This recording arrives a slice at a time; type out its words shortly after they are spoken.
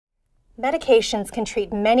Medications can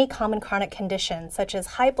treat many common chronic conditions such as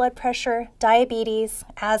high blood pressure, diabetes,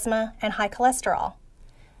 asthma, and high cholesterol.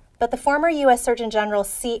 But the former U.S. Surgeon General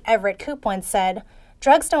C. Everett Coop once said,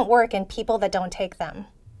 "Drugs don't work in people that don't take them."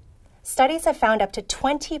 Studies have found up to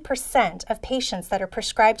 20% of patients that are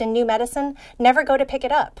prescribed a new medicine never go to pick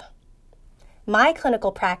it up. My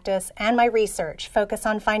clinical practice and my research focus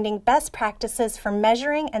on finding best practices for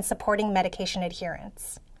measuring and supporting medication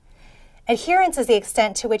adherence. Adherence is the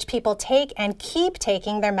extent to which people take and keep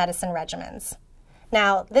taking their medicine regimens.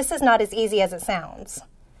 Now, this is not as easy as it sounds.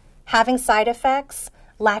 Having side effects,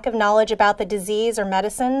 lack of knowledge about the disease or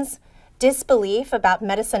medicines, disbelief about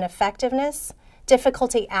medicine effectiveness,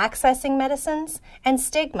 difficulty accessing medicines, and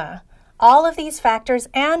stigma, all of these factors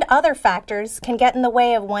and other factors can get in the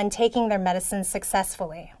way of one taking their medicines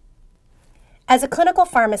successfully. As a clinical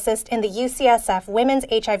pharmacist in the UCSF Women's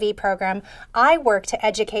HIV program, I work to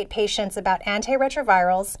educate patients about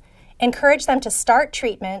antiretrovirals, encourage them to start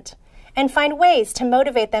treatment, and find ways to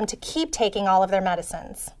motivate them to keep taking all of their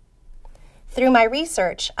medicines. Through my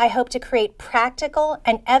research, I hope to create practical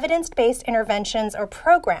and evidence-based interventions or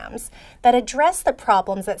programs that address the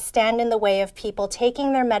problems that stand in the way of people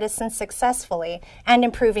taking their medicines successfully and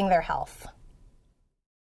improving their health.